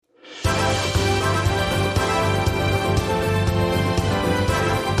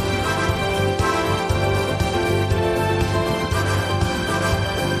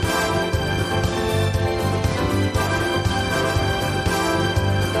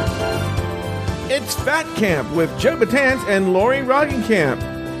It's Fat Camp with Joe Batance and Lori Roggenkamp.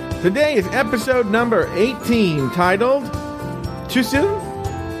 Today is episode number 18, titled Too Soon?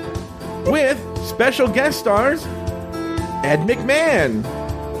 With special guest stars Ed McMahon,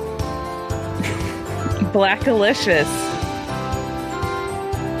 Blackalicious,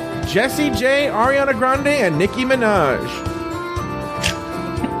 Jessie J, Ariana Grande, and Nicki Minaj,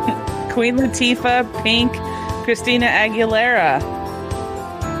 Queen Latifah, Pink, Christina Aguilera,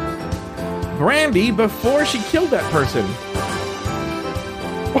 Brandy before she killed that person,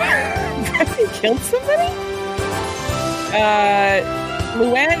 Brandy killed somebody?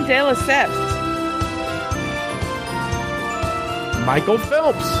 Luann de Lesseps, Michael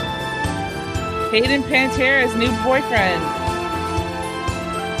Phelps, Hayden Panettiera's new boyfriend,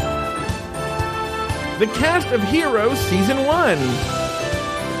 the cast of Heroes Season 1,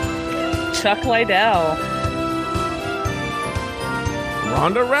 Chuck Liddell,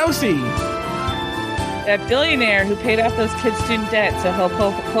 Ronda Rousey, that billionaire who paid off those kids' student debt, so he'll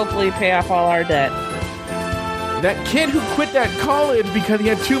hopefully pay off all our debt. that kid who quit that college because he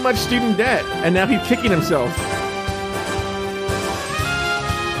had too much student debt, and now he's kicking himself.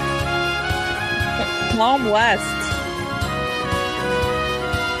 Plum West,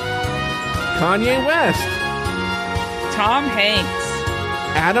 Kanye West, Tom Hanks,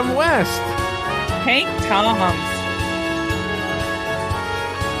 Adam West, Hank Toms,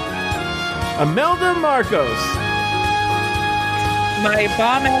 Imelda Marcos, my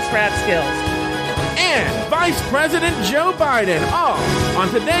bomb-ass rap skills, and Vice President Joe Biden, all on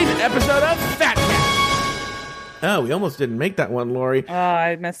today's episode of Fat Cat. Oh, we almost didn't make that one, Lori. Oh,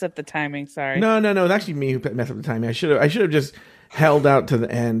 I messed up the timing. Sorry. No, it's actually me who messed up the timing. I should have just held out to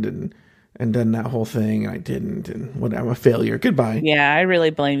the end and done that whole thing, and I didn't, and I'm a failure. Goodbye. Yeah, I really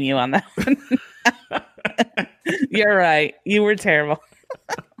blame you on that one. You're right. You were terrible.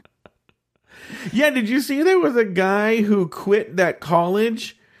 Yeah, did you see there was a guy who quit that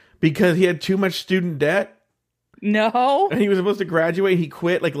college because he had too much student debt? No. And he was supposed to graduate. He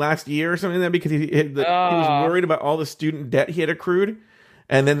quit like last year or something like that because he was worried about all the student debt he had accrued.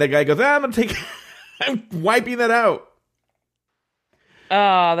 And then the guy goes, I'm wiping that out.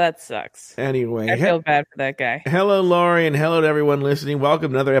 Oh, that sucks. Anyway. I feel bad for that guy. Hello, Lori, and hello to everyone listening.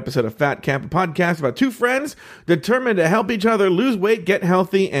 Welcome to another episode of Fat Camp, a podcast about two friends determined to help each other lose weight, get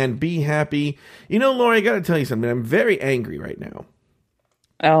healthy, and be happy. You know, Lori, I got to tell you something. I'm very angry right now.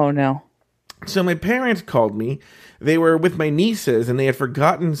 Oh, no. So my parents called me. They were with my nieces, and they had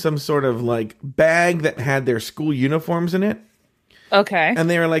forgotten some sort of like bag that had their school uniforms in it. Okay. And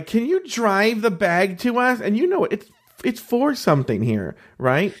they were like, "Can you drive the bag to us?" And you know what? It's for something here,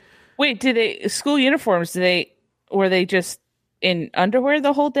 right? Wait, school uniforms, were they just in underwear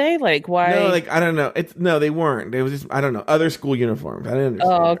the whole day? Like, why? No, like, I don't know. No, they weren't. It was just, I don't know, other school uniforms. I didn't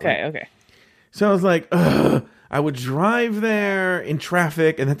understand. Oh, okay, okay. So I was like, ugh. I would drive there in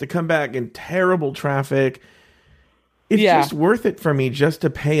traffic and have to come back in terrible traffic. It's just worth it for me just to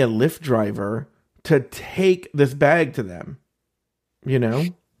pay a Lyft driver to take this bag to them, you know?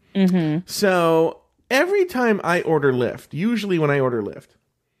 Mm-hmm. So every time I order Lyft, usually when I order Lyft,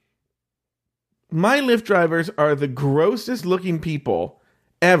 my Lyft drivers are the grossest looking people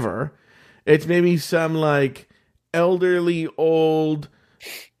ever. It's maybe some like elderly old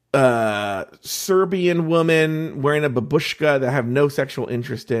Serbian woman wearing a babushka that I have no sexual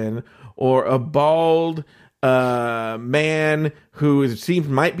interest in, or a bald man who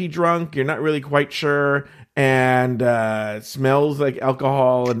might be drunk, you're not really quite sure, and smells like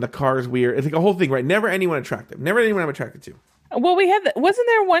alcohol, and the car is weird. It's like a whole thing, right? Never anyone attractive. Never anyone I'm attracted to. Well, wasn't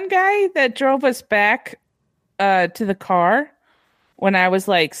there one guy that drove us back to the car when I was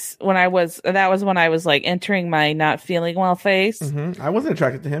entering my not feeling well phase? Mm-hmm. I wasn't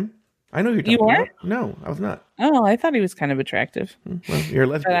attracted to him. I know you're talking about. No, I was not. Oh, I thought he was kind of attractive. Well, you're a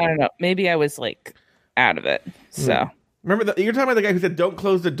lesbian. But I don't know. Maybe I was like out of it. So remember, you're talking about the guy who said, "Don't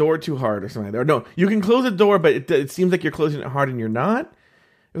close the door too hard" or something. Or no, you can close the door, but it seems like you're closing it hard and you're not.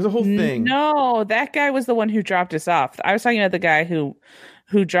 It was a whole thing. No, that guy was the one who dropped us off. I was talking about the guy who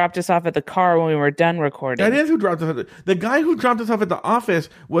dropped us off at the car when we were done recording. That is who dropped us off. The guy who dropped us off at the office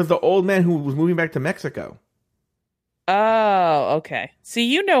was the old man who was moving back to Mexico. Oh, okay. See,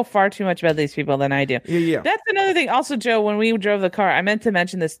 you know far too much about these people than I do. Yeah. That's another thing. Also, Joe, when we drove the car, I meant to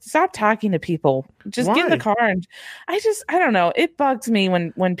mention this. Stop talking to people. Just get in the car. And I don't know. It bugs me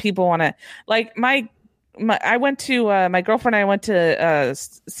when people want to, like, my I went to my girlfriend and I went to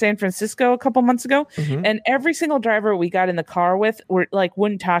San Francisco a couple months ago, and every single driver we got in the car with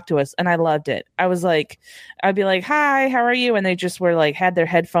wouldn't talk to us, and I loved it. I'd be like, "Hi, how are you?" And they just were like had their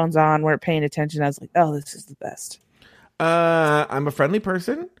headphones on, weren't paying attention. I was like, "Oh, this is the best." I'm a friendly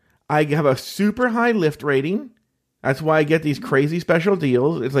person. I have a super high Lyft rating. That's why I get these crazy special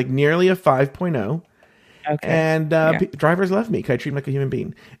deals. It's like nearly a 5.0. Okay. And drivers love me because I treat them like a human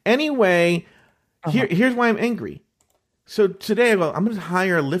being. Anyway, here's why I'm angry. So today, I'm going to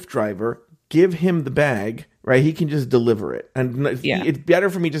hire a Lyft driver, give him the bag, right? He can just deliver it. And it's better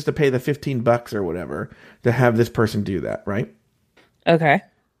for me just to pay the $15 or whatever to have this person do that, right? Okay.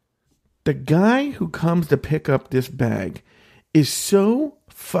 The guy who comes to pick up this bag is so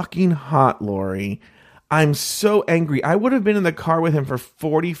fucking hot, Lori. I'm so angry. I would have been in the car with him for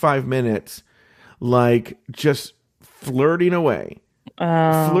 45 minutes, like just flirting away.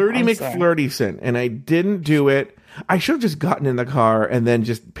 Flirty McFlirtyson. And I didn't do it. I should have just gotten in the car and then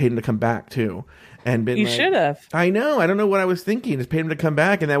just paid him to come back too. And been you should have. I know. I don't know what I was thinking. Just paid him to come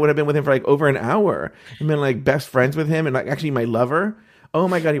back, and that would have been with him for like over an hour. And been like best friends with him, and like actually my lover. Oh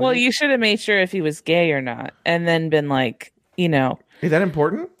my god. Well, you should have made sure if he was gay or not, and then been like, you know. Is that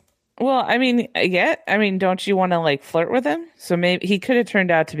important? Well, I mean, don't you want to like flirt with him? So maybe he could have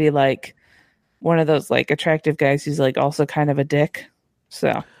turned out to be like one of those like attractive guys who's like also kind of a dick.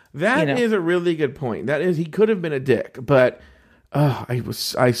 So that is a really good point. That is, he could have been a dick, but I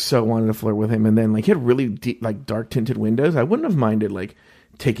so wanted to flirt with him, and then like he had really deep, like dark tinted windows. I wouldn't have minded like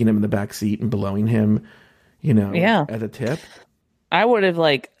taking him in the back seat and blowing him, as a tip. I would have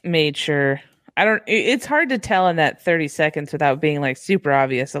like made sure. It's hard to tell in that 30 seconds without being like super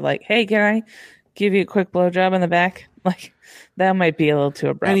obvious of like, hey, can I give you a quick blowjob in the back? Like that might be a little too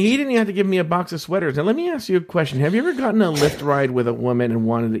abrupt. And he didn't have to give me a box of sweaters. Now let me ask you a question. Have you ever gotten a Lyft ride with a woman and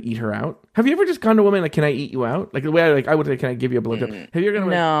wanted to eat her out? Have you ever just gone to a woman like, can I eat you out? Like the way I would say, can I give you a blowjob? Have you ever gone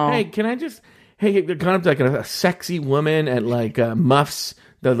no. Like, hey, can I just gone up to like a sexy woman at like Muffs,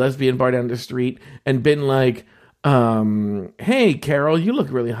 the lesbian bar down the street, and been like, hey, Carol, you look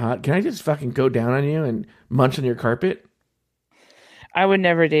really hot. Can I just fucking go down on you and munch on your carpet? I would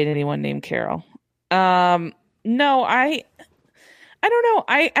never date anyone named Carol. No, I don't know.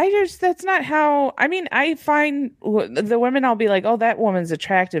 I just, that's not how, I mean, I find the women I'll be like, oh, that woman's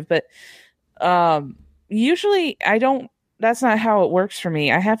attractive. But, usually that's not how it works for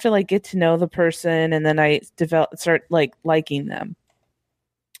me. I have to like get to know the person and then I start like liking them.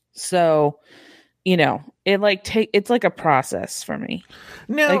 So, it's like a process for me.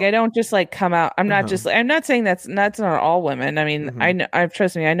 No, like I don't just like come out. I'm not just. I'm not saying that's not all women. I mean, I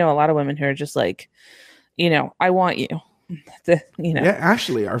trust me. I know a lot of women who are just like, I want you. Yeah,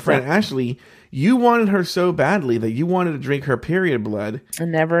 Ashley, our friend Ashley, you wanted her so badly that you wanted to drink her period blood.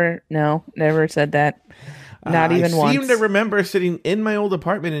 Never said that. Not even once. I seem to remember sitting in my old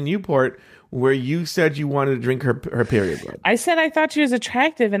apartment in Newport where you said you wanted to drink her period blood. I said I thought she was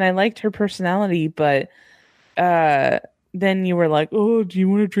attractive and I liked her personality, but then you were like, oh, do you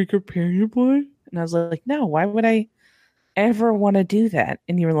want to drink her period blood? And I was like, no, why would I ever want to do that?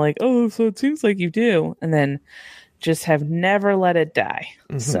 And you were like, oh, so it seems like you do. And then just have never let it die.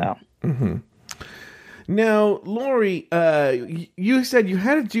 Mm-hmm. So. Mm-hmm. Now, Lori, you said you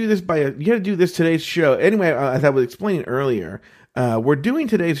had to do this today's show. Anyway, as I was explaining earlier, we're doing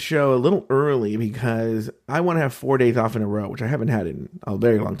today's show a little early because I want to have 4 days off in a row, which I haven't had in a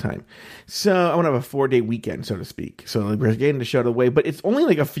very long time. So I want to have a 4-day weekend, so to speak. So we're getting the show out of the way, but it's only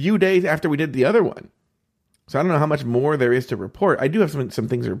like a few days after we did the other one. So I don't know how much more there is to report. I do have some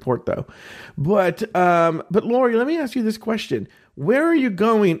things to report though. But Lori, let me ask you this question. Where are you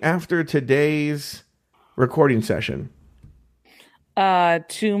going after today's recording session?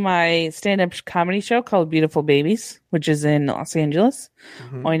 To my stand-up comedy show called Beautiful Babies, which is in Los Angeles,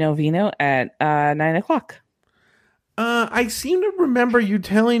 Oino Vino at 9:00. I seem to remember you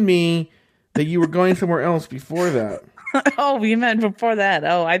telling me that you were going somewhere else before that. Oh, you meant before that.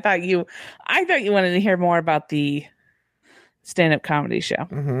 Oh, I thought you wanted to hear more about the stand-up comedy show.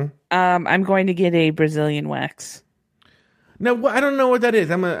 Mm-hmm. I'm going to get a Brazilian wax. No, I don't know what that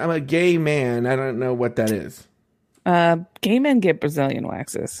is. I'm a gay man. I don't know what that is. Gay men get Brazilian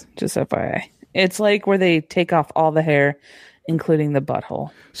waxes, just FYI. It's like where they take off all the hair, including the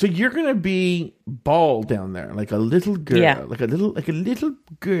butthole. So you're gonna be bald down there, like a little girl, like a little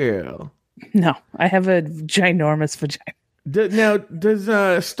girl. No, I have a ginormous vagina. Now,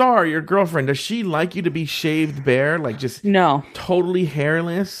 does Star, your girlfriend, does she like you to be shaved bare, like just totally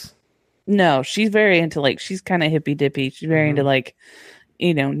hairless? No, she's very into she's kind of hippy dippy. She's very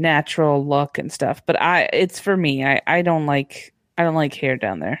into natural look and stuff. But it's for me. I don't like hair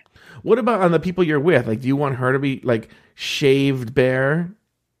down there. What about on the people you're with? Like, do you want her to be like shaved bare?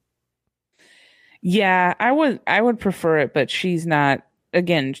 Yeah, I would prefer it, but she's not.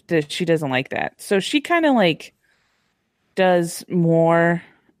 Again, she doesn't like that. So she kind of does more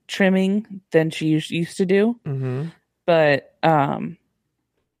trimming than she used to do. Mm-hmm. But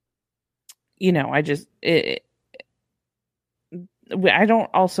I just I don't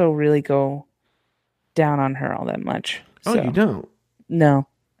also really go down on her all that much. Oh, so. You don't? No.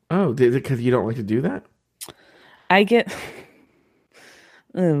 Oh, because you don't like to do that? I get.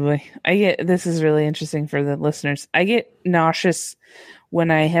 Oh boy. This is really interesting for the listeners. I get nauseous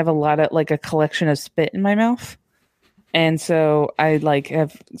when I have a collection of spit in my mouth. And so I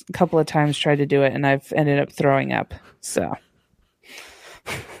have a couple of times tried to do it and I've ended up throwing up. So.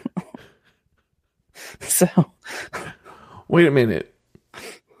 Wait a minute.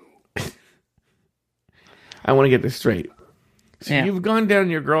 I want to get this straight. So you've gone down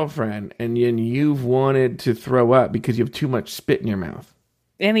your girlfriend and you've wanted to throw up because you have too much spit in your mouth.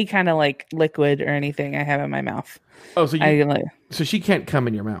 Any kind of liquid or anything I have in my mouth. Oh, so so she can't come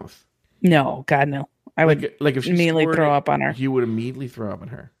in your mouth? No, God, no. I would if she immediately throw up on her. You would immediately throw up on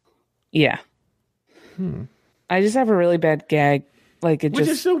her? Yeah. I just have a really bad gag. Which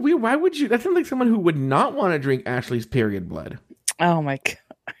is so weird. Why would you? That sounds like someone who would not want to drink Ashley's period blood. Oh my God.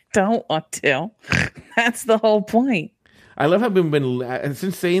 I don't want to. That's the whole point. I love how we've been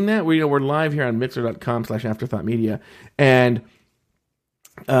since saying that we're live here on mixer.com/afterthoughtmedia, and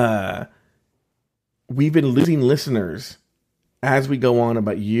we've been losing listeners as we go on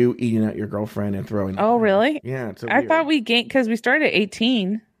about you eating out your girlfriend and throwing up. Oh, really? Yeah. It's so I weird. thought we gained because we started at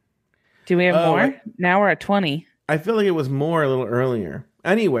 18. Do we have more? Now we're at 20. I feel like it was more a little earlier.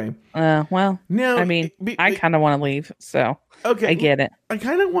 Anyway. Well, no. I mean, I kind of want to leave, so okay, I get it. I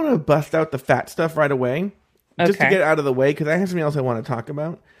kind of want to bust out the fat stuff right away. Just to get it out of the way, because I have something else I want to talk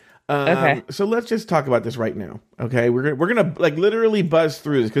about. Okay. So let's just talk about this right now. Okay, we're gonna literally buzz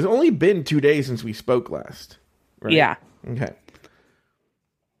through this because it's only been 2 days since we spoke last. Right? Yeah. Okay.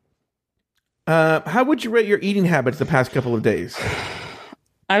 How would you rate your eating habits the past couple of days?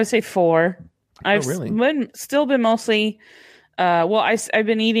 I would say 4. I've still been mostly. I've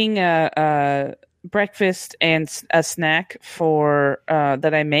been eating breakfast and a snack for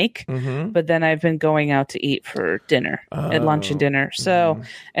that I make, but then I've been going out to eat for dinner at lunch and dinner. So,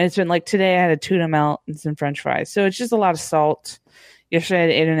 and it's been today I had a tuna melt and some French fries. So it's just a lot of salt. Yesterday I had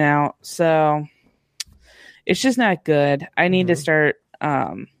In-N-Out, so it's just not good. I need to start.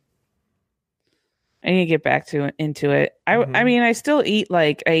 I need to get back into it. I mean, I still eat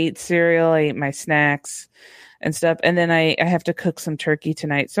I eat cereal, I eat my snacks and stuff, and then I have to cook some turkey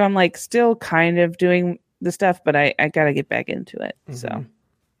tonight. So I'm still kind of doing the stuff, but I got to get back into it. So,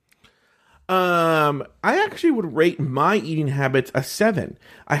 I actually would rate my eating habits a 7.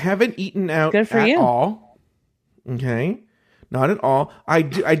 I haven't eaten out Good for at you. all. Okay, not at all. I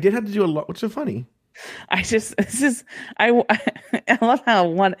did have to do a lot. What's so funny? I love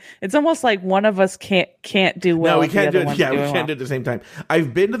how it's almost like one of us can't do well. No, we can't do it. Yeah, we can't do it at the same time.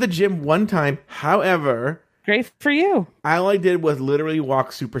 I've been to the gym one time. However, great for you. All I did was literally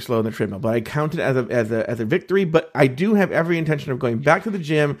walk super slow on the treadmill, but I counted as a victory. But I do have every intention of going back to the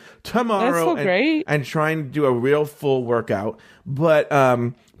gym tomorrow and trying to do a real full workout. But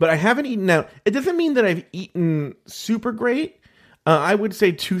I haven't eaten out. It doesn't mean that I've eaten super great. I would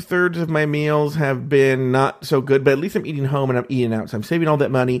say 2/3 of my meals have been not so good, but at least I'm eating home and I'm eating out, so I'm saving all that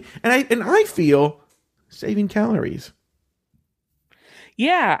money, and I feel saving calories.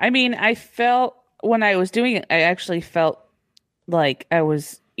 Yeah, I mean, I felt when I was doing it, I actually felt like I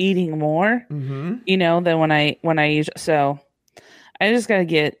was eating more, than when I usually. So I just got to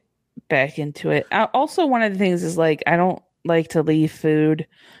get back into it. Also, one of the things is I don't like to leave food.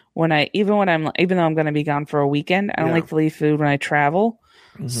 Even though I'm going to be gone for a weekend, I don't like to leave food when I travel.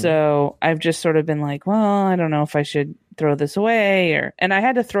 So I've just sort of been well, I don't know if I should throw this away and I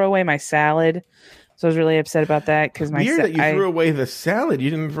had to throw away my salad. So I was really upset about that because weird that you threw away the salad. You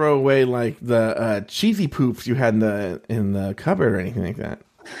didn't throw away the cheesy poops you had in the cupboard or anything like that.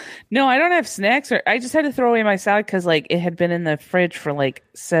 No, I don't have snacks I just had to throw away my salad because it had been in the fridge for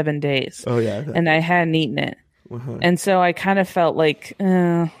 7 days. Oh yeah. And I hadn't eaten it. And so I kind of felt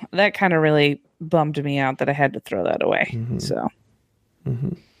that kind of really bummed me out that I had to throw that away. So,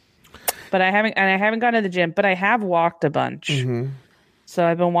 but I haven't gone to the gym, but I have walked a bunch. So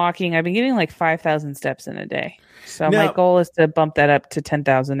I've been walking. I've been getting 5,000 steps in a day. So my goal is to bump that up to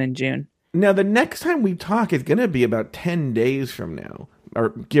 10,000 in June. Now the next time we talk is going to be about 10 days from now,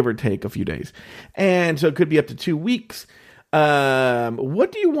 or give or take a few days, and so it could be up to 2 weeks.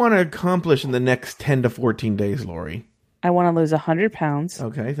 What do you want to accomplish in the next 10 to 14 days, Lori? I want to lose 100 pounds.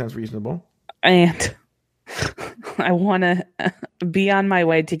 Okay, sounds reasonable. And I want to be on my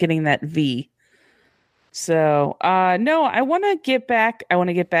way to getting that V. So, no, I want to get back. I want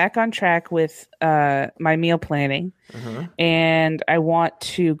to get back on track with my meal planning, and I want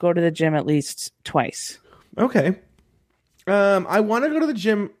to go to the gym at least twice. Okay. I want to go to the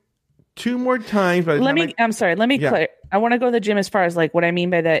gym 2 more times. I'm sorry. Let me clear. I want to go to the gym as far as like what I mean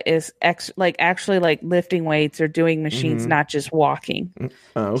by that is actually like lifting weights or doing machines, not just walking.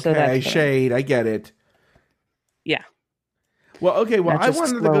 Okay, so shade. I get it. Yeah. Well, okay. Well, I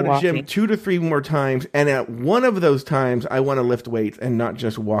wanted to go to the gym 2 to 3 more times, and at one of those times, I want to lift weights and not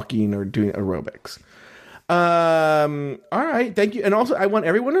just walking or doing aerobics. All right, thank you. And also, I want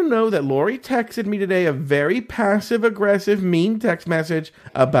everyone to know that Lori texted me today a very passive-aggressive, mean text message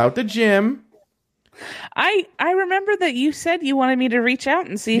about the gym. I remember that you said you wanted me to reach out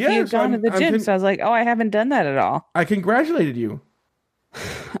and see if you had gone to the gym. So I was like, oh, I haven't done that at all. I congratulated you.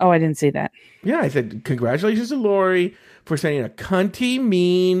 Oh, I didn't see that. Yeah, I said, congratulations to Lori for sending a cunty,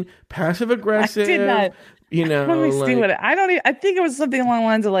 mean, passive-aggressive. I did not. You know, let me see what I think it was something along the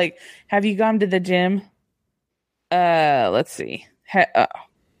lines of like, have you gone to the gym? Let's see.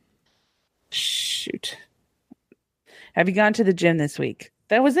 Shoot. Have you gone to the gym this week?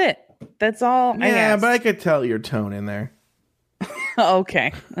 That was it. That's all. Yeah, but I could tell your tone in there.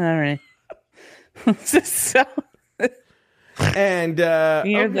 Okay. All right. So. And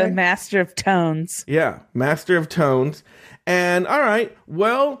you're the master of tones. Yeah, master of tones. And all right,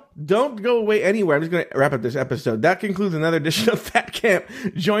 well, don't go away anywhere. I'm just going to wrap up this episode. That concludes another edition of Fat Camp.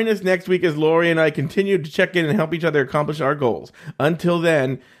 Join us next week as Lori and I continue to check in and help each other accomplish our goals. Until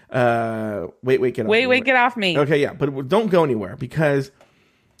then, get off me. Okay, yeah, but don't go anywhere because.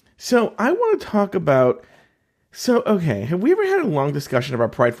 So I want to talk about. So okay, have we ever had a long discussion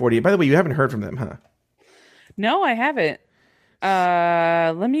about Pride 48? By the way, you haven't heard from them, huh? No, I haven't.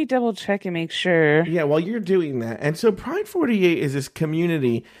 Let me double check and make sure. Yeah, while you're doing that. And so Pride 48 is this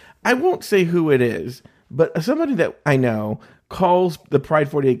community. I won't say who it is, but somebody that I know calls the Pride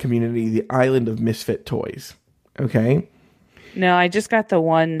 48 community the island of misfit toys. Okay? No, I just got the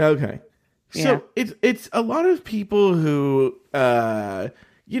one. Okay. So it's a lot of people who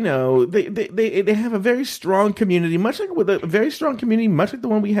you know, they have a very strong community, much like the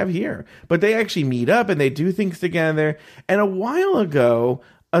one we have here. But they actually meet up and they do things together. And a while ago,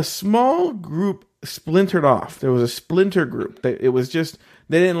 a small group splintered off. There was a splinter group. It was just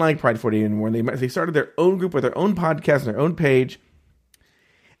they didn't like Pride 48 anymore. They started their own group with their own podcast and their own page,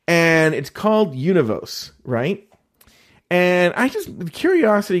 and it's called Univos, right? And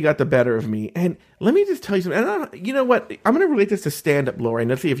curiosity got the better of me. And let me just tell you something. And you know what? I'm going to relate this to stand-up, Lori, and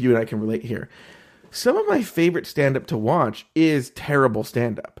let's see if you and I can relate here. Some of my favorite stand-up to watch is terrible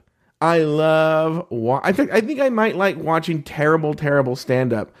stand-up. I love... I think I might like watching terrible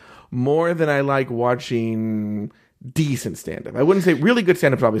stand-up more than I like watching decent stand-up. I wouldn't say really good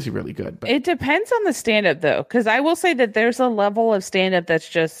stand-up is obviously really good. But. It depends on the stand-up, though, because I will say that there's a level of stand-up that's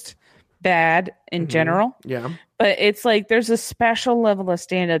just bad in general. Yeah. But it's like there's a special level of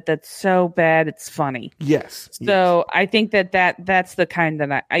stand-up that's so bad it's funny. Yes. So I think that's the kind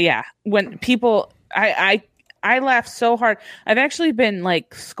that when people I laugh so hard. I've actually been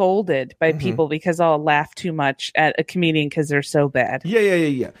like scolded by people because I'll laugh too much at a comedian because they're so bad.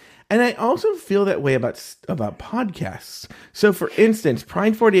 Yeah. And I also feel that way about podcasts. So for instance,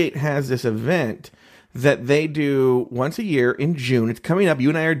 Pride 48 has this event that they do once a year in June. It's coming up. You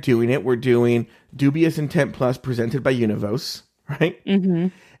and I are doing it. We're doing Dubious Intent Plus presented by Univos, right? Mm-hmm.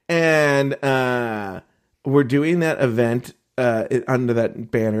 And we're doing that event under that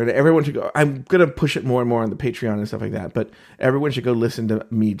banner. Everyone should go. I'm going to push it more and more on the Patreon and stuff like that, but everyone should go listen to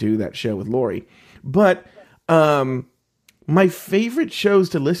me do that show with Lori. But my favorite shows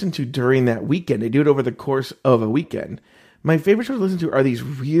to listen to during that weekend, they do it over the course of a weekend. My favorite shows to listen to are these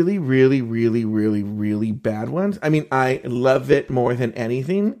really, really, really, really, really bad ones. I mean, I love it more than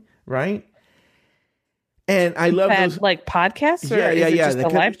anything, right? And I love those like podcasts. Or is it just a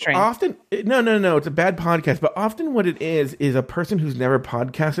live stream? Often, no. It's a bad podcast, but often what it is a person who's never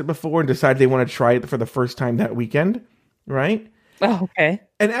podcasted before and decides they want to try it for the first time that weekend, right? Oh, okay.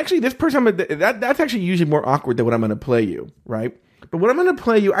 And actually, this person that's actually usually more awkward than what I'm going to play you, right? But what I'm going to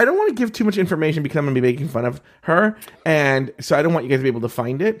play you, I don't want to give too much information because I'm going to be making fun of her. And so I don't want you guys to be able to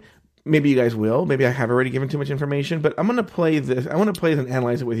find it. Maybe you guys will. Maybe I have already given too much information. But I'm going to play this. I want to play this and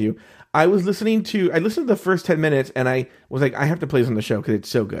analyze it with you. I listened to the first 10 minutes and I was like, I have to play this on the show because it's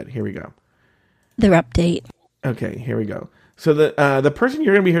so good. Here we go. Their update. Okay, here we go. So the person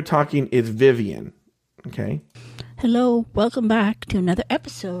you're going to be here talking is Vivian. Okay. Hello. Welcome back to another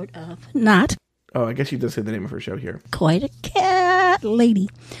episode of Not... Oh, I guess she does say the name of her show here. Quite a cat lady.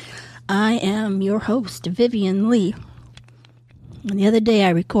 I am your host, Vivian Lee. And the other day I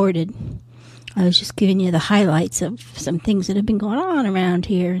recorded, I was just giving you the highlights of some things that have been going on around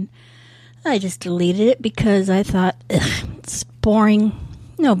here. And I just deleted it because I thought, it's boring.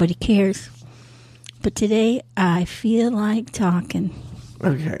 Nobody cares. But today I feel like talking.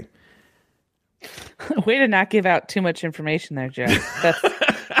 Okay. Way to not give out too much information there, Joe.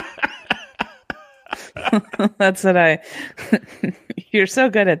 That's what I. You're so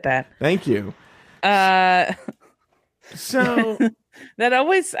good at that. Thank you. So that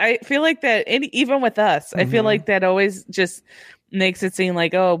always, I feel like that. Even with us, I feel like that always just makes it seem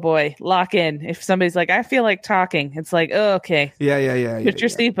like, oh boy, lock in. If somebody's like, I feel like talking, it's like, oh, okay. Yeah. Put your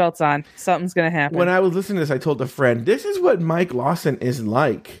seatbelts on. Something's gonna happen. When I was listening to this, I told a friend, this is what Mike Lawson is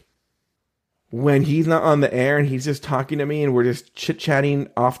like when he's not on the air and he's just talking to me and we're just chit-chatting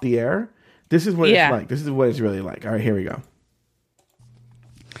off the air. This is what it's like. This is what it's really like. All right, here we go.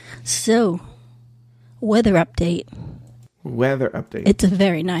 So, weather update. It's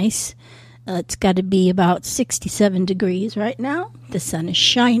very nice. It's got to be about 67 degrees right now. The sun is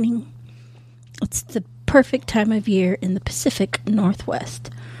shining. It's the perfect time of year in the Pacific Northwest.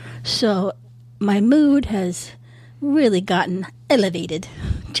 So my mood has really gotten elevated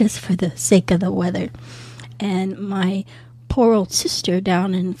just for the sake of the weather. And my poor old sister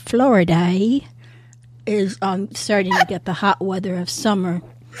down in Florida is starting to get the hot weather of summer.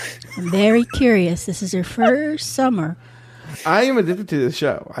 I'm very curious. This is her first summer. I am addicted to this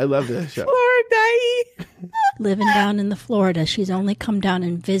show. I love this show. Florida. Living down in the Florida. She's only come down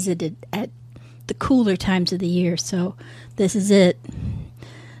and visited at the cooler times of the year. So this is it.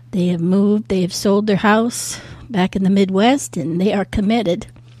 They have moved. They have sold their house back in the Midwest, and they are committed.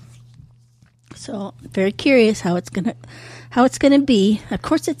 So very curious how it's gonna be. Of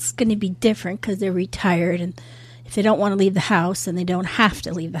course, it's going to be different because they're retired, and if they don't want to leave the house, then they don't have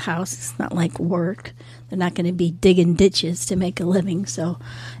to leave the house. It's not like work. They're not going to be digging ditches to make a living, so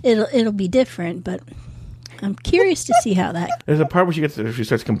it'll be different. But I'm curious to see how that There's a part where she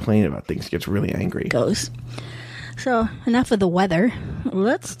starts complaining about things, gets really angry. goes. So enough of the weather.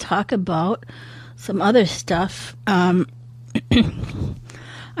 Let's talk about some other stuff. I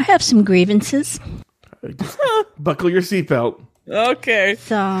have some grievances. Buckle your seatbelt. Okay.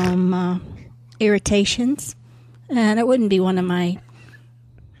 Some irritations. And it wouldn't be one of my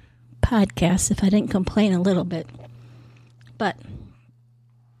podcasts if I didn't complain a little bit. But,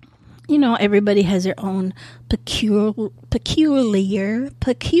 everybody has their own peculiar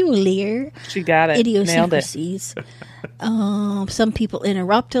She got it. idiosyncrasies. Some people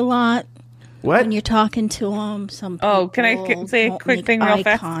interrupt a lot What? when you're talking to them. Some people Oh, can I say a won't quick make thing real eye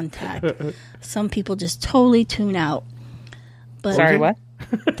fast? contact. Some people just totally tune out. But Sorry, what?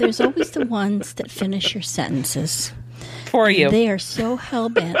 there's always the ones that finish your sentences. For you. They are so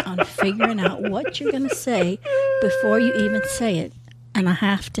hell-bent on figuring out what you're going to say before you even say it. And I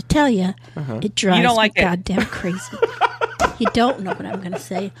have to tell you, it drives You don't like me it. goddamn crazy. You don't know what I'm going to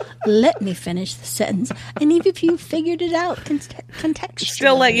say. Let me finish the sentence. And even if you figured it out contextually.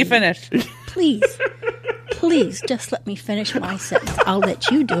 Still let you finish. Please, just let me finish my sentence. I'll let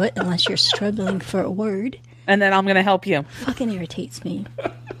you do it unless you're struggling for a word. And then I'm going to help you. Fucking irritates me.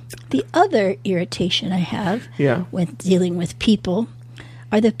 The other irritation I have with dealing with people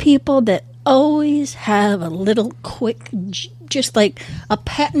are the people that always have a little quick, just like a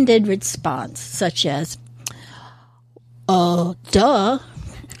patented response, such as, duh.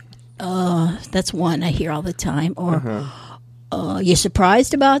 That's one I hear all the time. Or, you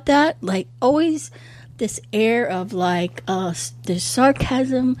surprised about that? Like, always this air of like, there's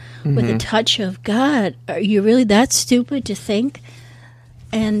sarcasm with a touch of, God, are you really that stupid to think?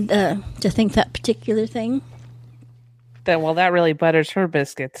 And to think that particular thing. That really butters her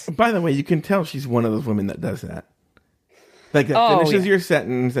biscuits. By the way, you can tell she's one of those women that does that. Like that finishes your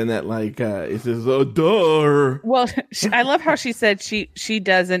sentence and that it says, oh, duh. Well, I love how she said she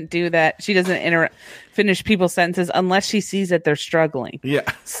doesn't do that. She doesn't finish people's sentences unless she sees that they're struggling.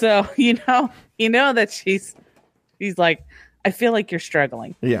 Yeah. So, you know that she's like, I feel like you're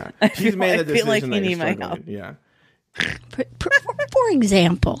struggling. Yeah. She's made the decision like that you you're need my struggling. help. Yeah. For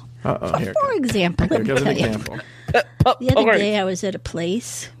example. For example, let me Here's an tell you. example. The other day I was at a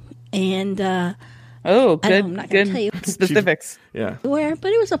place and Oh, good. I'm not going to tell you Specifics. Yeah. where,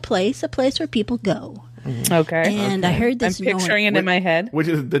 but it was a place where people go. Okay. And I heard this I'm picturing it in my head. Which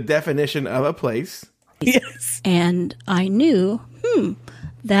is the definition of a place. Yes. And I knew,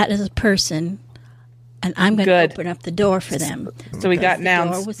 that is a person, and I'm going to open up the door for them. So we got The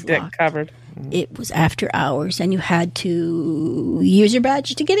nouns door was dick locked. covered. It was after hours, and you had to use your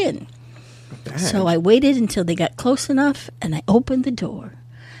badge to get in. So I waited until they got close enough, and I opened the door.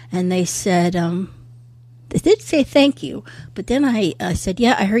 And they said, they did say thank you, but then I said,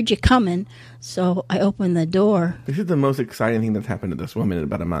 yeah, I heard you coming. So I opened the door This is the most exciting thing that's happened to this woman in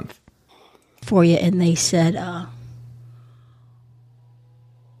about a month. for you, and they said,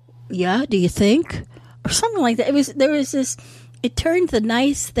 yeah, do you think? Or something like that. There was this it turned the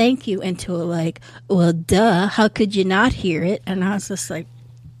nice thank you into a like, well, duh, how could you not hear it? And I was just like,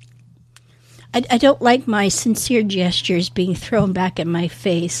 I don't like my sincere gestures being thrown back in my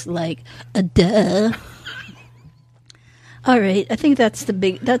face like a duh. All right, I think that's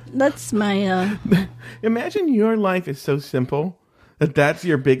that's my. Imagine your life is so simple that's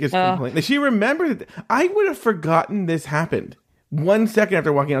your biggest complaint. That she remembered. I would have forgotten this happened 1 second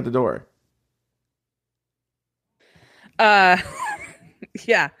after walking out the door.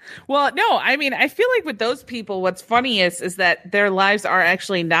 Yeah. Well, no, I mean, I feel like with those people, what's funny is that their lives are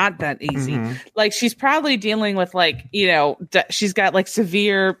actually not that easy. Mm-hmm. Like, she's probably dealing with, like, you know, she's got like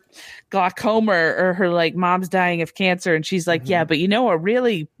severe glaucoma, or her like mom's dying of cancer, and she's like, yeah, but you know what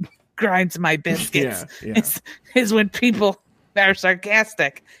really grinds my biscuits is when people are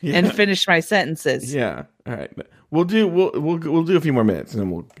sarcastic and finish my sentences. Yeah. All right. We'll do a few more minutes and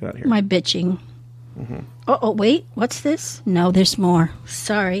then we'll get out of here. My bitching. Mm-hmm. Oh, wait. What's this? No, there's more.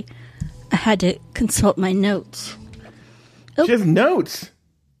 Sorry. I had to consult my notes. Oh. She has notes.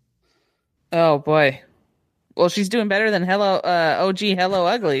 Oh, boy. Well, she's doing better than OG Hello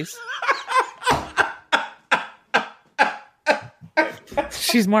Uglies.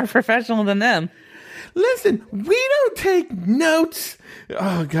 She's more professional than them. Listen, we don't take notes.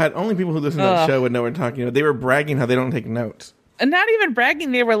 Oh, God. Only people who listen to that show would know what we're talking about. They were bragging how they don't take notes. And not even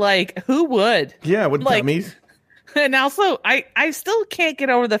bragging, they were like, who would? Yeah, with like, dummies. And also, I still can't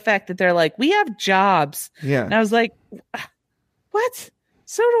get over the fact that they're like, we have jobs. Yeah. And I was like, what?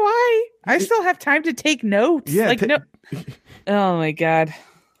 So do I. I still have time to take notes. Yeah. Like, no. Oh, my God.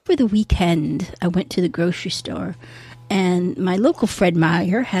 For the weekend, I went to the grocery store, and my local Fred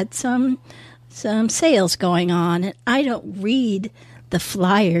Meyer had some sales going on, and I don't read the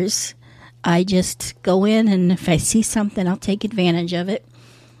flyers. I just go in, and if I see something, I'll take advantage of it.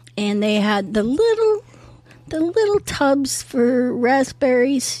 And they had the little tubs for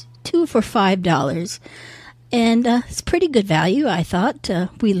raspberries, 2 for $5. And it's pretty good value, I thought.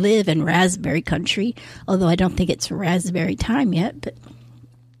 We live in raspberry country, although I don't think it's raspberry time yet, but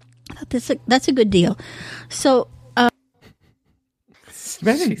I thought that's a good deal. So,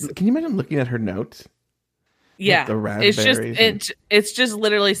 can you imagine looking at her notes? Yeah, the raspberries. It's just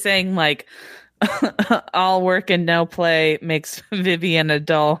literally saying like, all work and no play makes Vivian a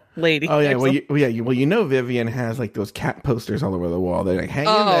dull lady. Oh yeah, well you know Vivian has like those cat posters all over the wall. They're like hang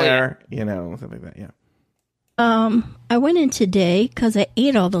in there, you know, something like that. Yeah. I went in today because I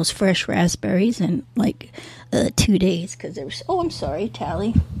ate all those fresh raspberries in like 2 days because there was. Oh, I'm sorry,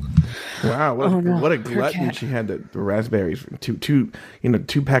 Tally. Wow, what a glutton she had the raspberries. Two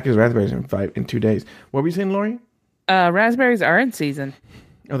packages of raspberries in 2 days. What were you saying, Lori? Raspberries are in season.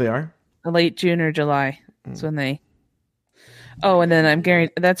 Oh, they are? Late June or July. That's when they. Oh, and then I'm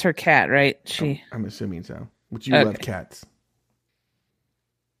guaranteed that's her cat, right? I'm assuming so. But you love cats.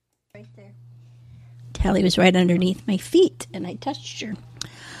 Right there. Tally was right underneath my feet, and I touched her.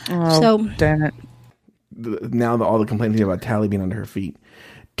 Oh, so damn it! Now all the complaining about Tally being under her feet.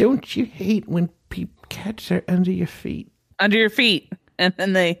 Don't you hate when cats are under your feet? Under your feet, and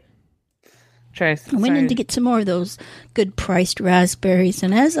then they try. I went in to get some more of those good-priced raspberries,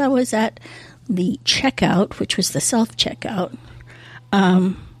 and as I was at the checkout, which was the self-checkout,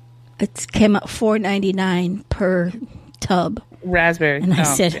 it came out $4.99 per tub. Raspberry. And I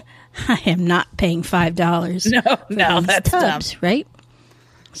said, I am not paying $5. No, that's tubs, dumb. Right?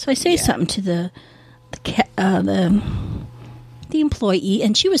 So I say something to the employee,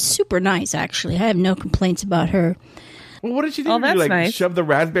 and she was super nice, actually. I have no complaints about her. Well, what did she do? Oh, that's like nice. Shove the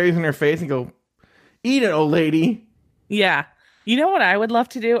raspberries in her face and go, eat it, old lady. Yeah. You know what I would love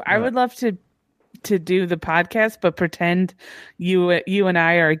to do? What? I would love to do the podcast, but pretend you and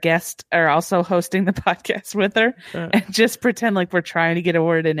I are also hosting the podcast with her, and just pretend like we're trying to get a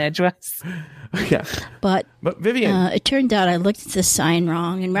word in edgewise. Yeah. But Vivian, it turned out I looked at the sign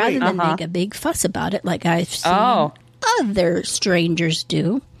wrong, and rather than make a big fuss about it like I've seen other strangers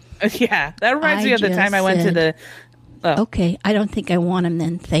do. Yeah, that reminds me of the time I went to the... Oh. Okay, I don't think I want them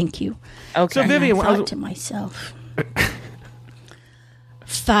then. Thank you. Okay. So Vivian, I thought to myself,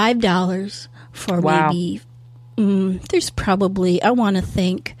 $5 for maybe... there's probably, I want to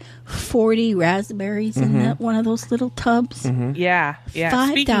think, 40 raspberries in that one of those little tubs. Mm-hmm. Yeah.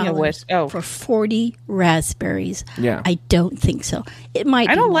 $5 for 40 raspberries. Yeah. I don't think so. It might.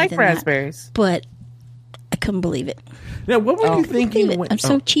 I be don't more like than raspberries, but I couldn't believe it. Now, what were you thinking? I'm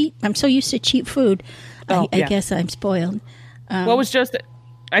so cheap. I'm so used to cheap food. I guess I'm spoiled. What was Joe's?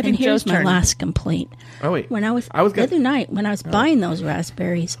 I think here's Joe's my turn. last complaint. Oh wait, the other night when I was buying those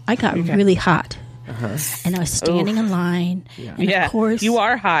raspberries, I got really hot, and I was standing in line. Yeah. And of course, you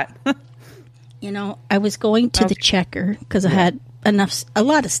are hot. I was going to the Checker because I had a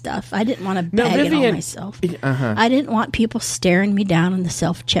lot of stuff. I didn't want to bag it on myself. I didn't want people staring me down in the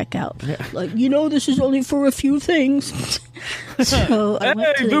self-checkout. Yeah. Like, this is only for a few things. So I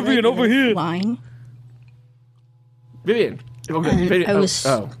went to the Vivian, over here line. Vivian. Okay. I was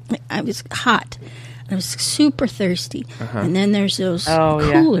hot. I was super thirsty. And then there's those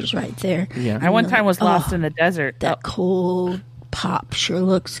coolers right there. Yeah. I one time was lost in the desert. That cold pop sure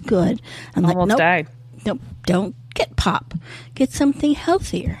looks good. I'm almost like, died. Nope, don't get pop. Get something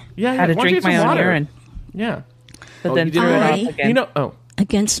healthier. Yeah, had to drink my own urine. Yeah. But then threw it off again.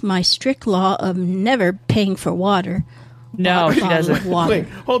 Against my strict law of never paying for water. No, she doesn't. Wait,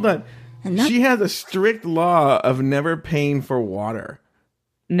 hold on. She has a strict law of never paying for water.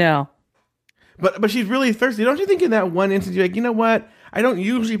 No. But she's really thirsty. Don't you think in that one instance you're like, you know what? I don't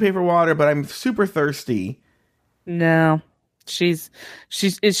usually pay for water, but I'm super thirsty. No. She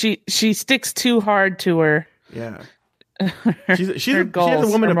sticks too hard to her. Yeah. She's a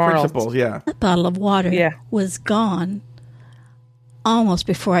woman of principles, yeah. That bottle of water was gone almost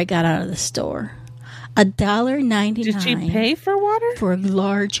before I got out of the store. $1.99. Did she pay for water? For a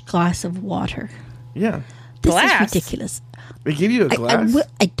large glass of water. Yeah. This is ridiculous. They give you a glass?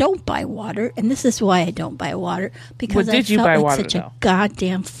 I don't buy water, and this is why I don't buy water. Because I felt like such a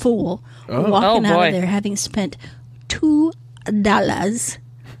goddamn fool walking out of there having spent $2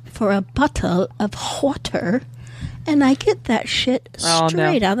 for a bottle of water, and I get that shit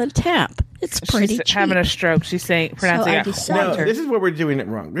straight out of the tap. It's pretty cheap. She's having a stroke. She's pronouncing it. No, this is where we're doing it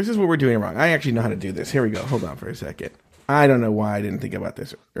wrong. I actually know how to do this. Here we go. Hold on for a second. I don't know why I didn't think about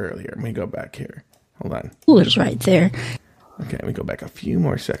this earlier. Let me go back here. Hold on. It's right there. Okay, let me go back a few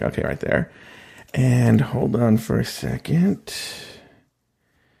more seconds. Okay, right there. And hold on for a second.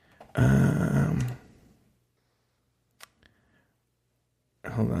 Hold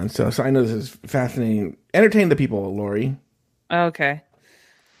on. So I know this is fascinating. Entertain the people, Lori. Okay.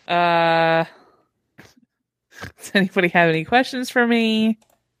 Does anybody have any questions for me?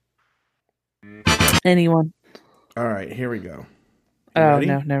 Anyone? All right, here we go. Ready?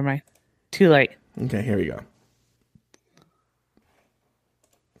 No, never mind. Too late. Okay, here we go.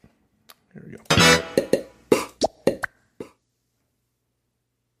 Here we go.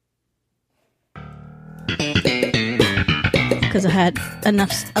 Because I had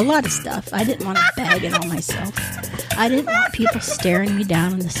a lot of stuff. I didn't want to bag it on myself. I didn't want people staring me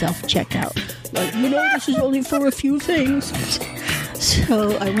down in the self-checkout. Like, this is only for a few things.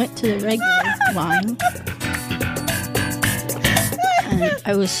 So I went to the regular line. And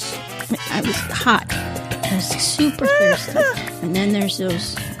I was hot. I was super thirsty. And then there's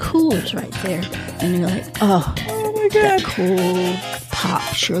those coolers right there. And you're like, oh my God. That cool pop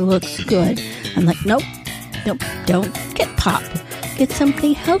sure looks good. I'm like, nope, don't get pop. Get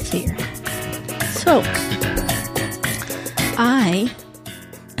something healthier. So, I,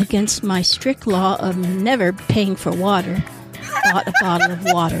 against my strict law of never paying for water, bought a bottle of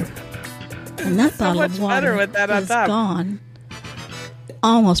water. And that bottle of water was gone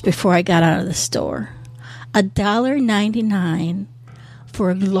almost before I got out of the store. $1.99 for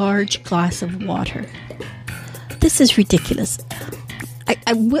a large glass of water. This is ridiculous. I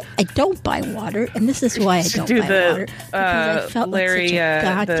don't buy water, and this is why I don't buy water. Because I felt Larry, like such a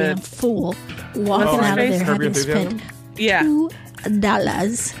goddamn fool walking out of there having spent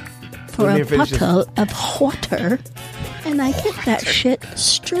 $2 for a bottle of water, and I get that shit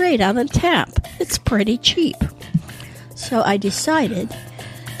straight out of the tap. It's pretty cheap. So I decided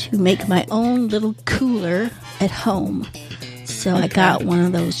to make my own little cooler at home. So I got one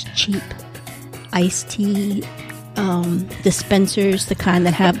of those cheap iced tea dispensers, the kind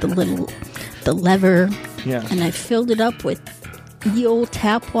that have the lever. Yeah. And I filled it up with the old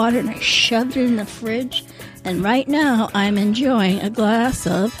tap water and I shoved it in the fridge. And right now I'm enjoying a glass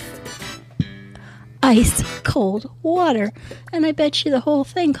of ice cold water. And I bet you the whole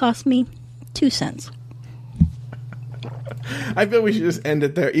thing cost me 2 cents. I feel we should just end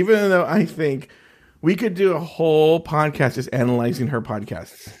it there, even though I think we could do a whole podcast just analyzing her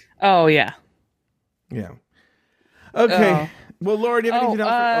podcasts. Oh, yeah. Yeah. Okay. Well, Laura, do you have anything else?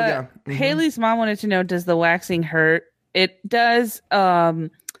 Yeah. Mm-hmm. Haley's mom wanted to know, does the waxing hurt? It does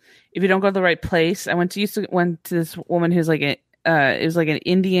if you don't go to the right place. I went to this woman who's like it was like an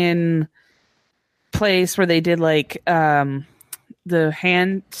Indian place where they did like the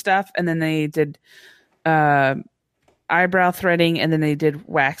hand stuff, and then they did eyebrow threading, and then they did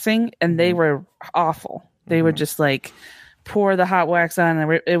waxing, and they were awful. They would just like pour the hot wax on,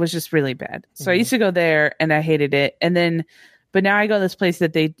 and it was just really bad. So I used to go there, and I hated it. And then, but now I go to this place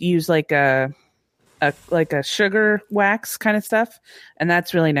that they use like a a sugar wax kind of stuff, and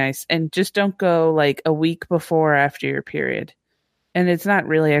that's really nice. And just don't go like a week before or after your period, and it's not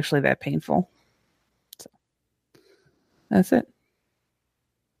really actually that painful. So that's it.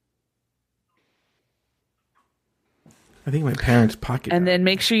 I think my parents' pocket. And then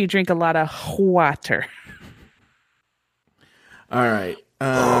make sure you drink a lot of water. All right.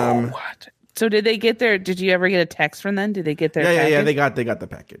 What? So did you ever get a text from them? Did they get their package? Yeah, they got the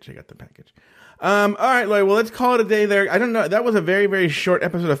package. All right, Lloyd, well, let's call it a day there. I don't know. That was a very, very short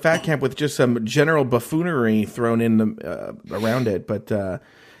episode of Fat Camp with just some general buffoonery thrown in around it. But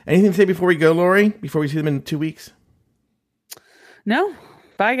anything to say before we go, Lori? Before we see them in 2 weeks? No.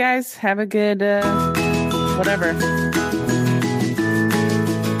 Bye, guys. Have a good whatever.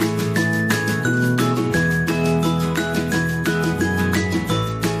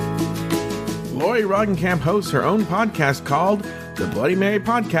 Lori Roggenkamp hosts her own podcast called The Bloody Mary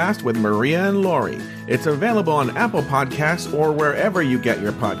Podcast with Maria and Lori. It's available on Apple Podcasts or wherever you get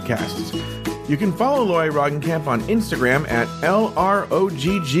your podcasts. You can follow Lori Roggenkamp on Instagram at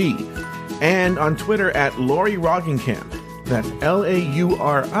LROGG and on Twitter at Lori Roggenkamp. That's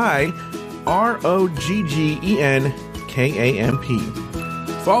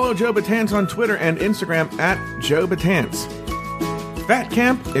LAURIROGGENKAMP. Follow Joe Betance on Twitter and Instagram at Joe Betance. Fat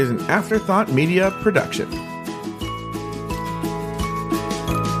Camp is an Afterthought Media production.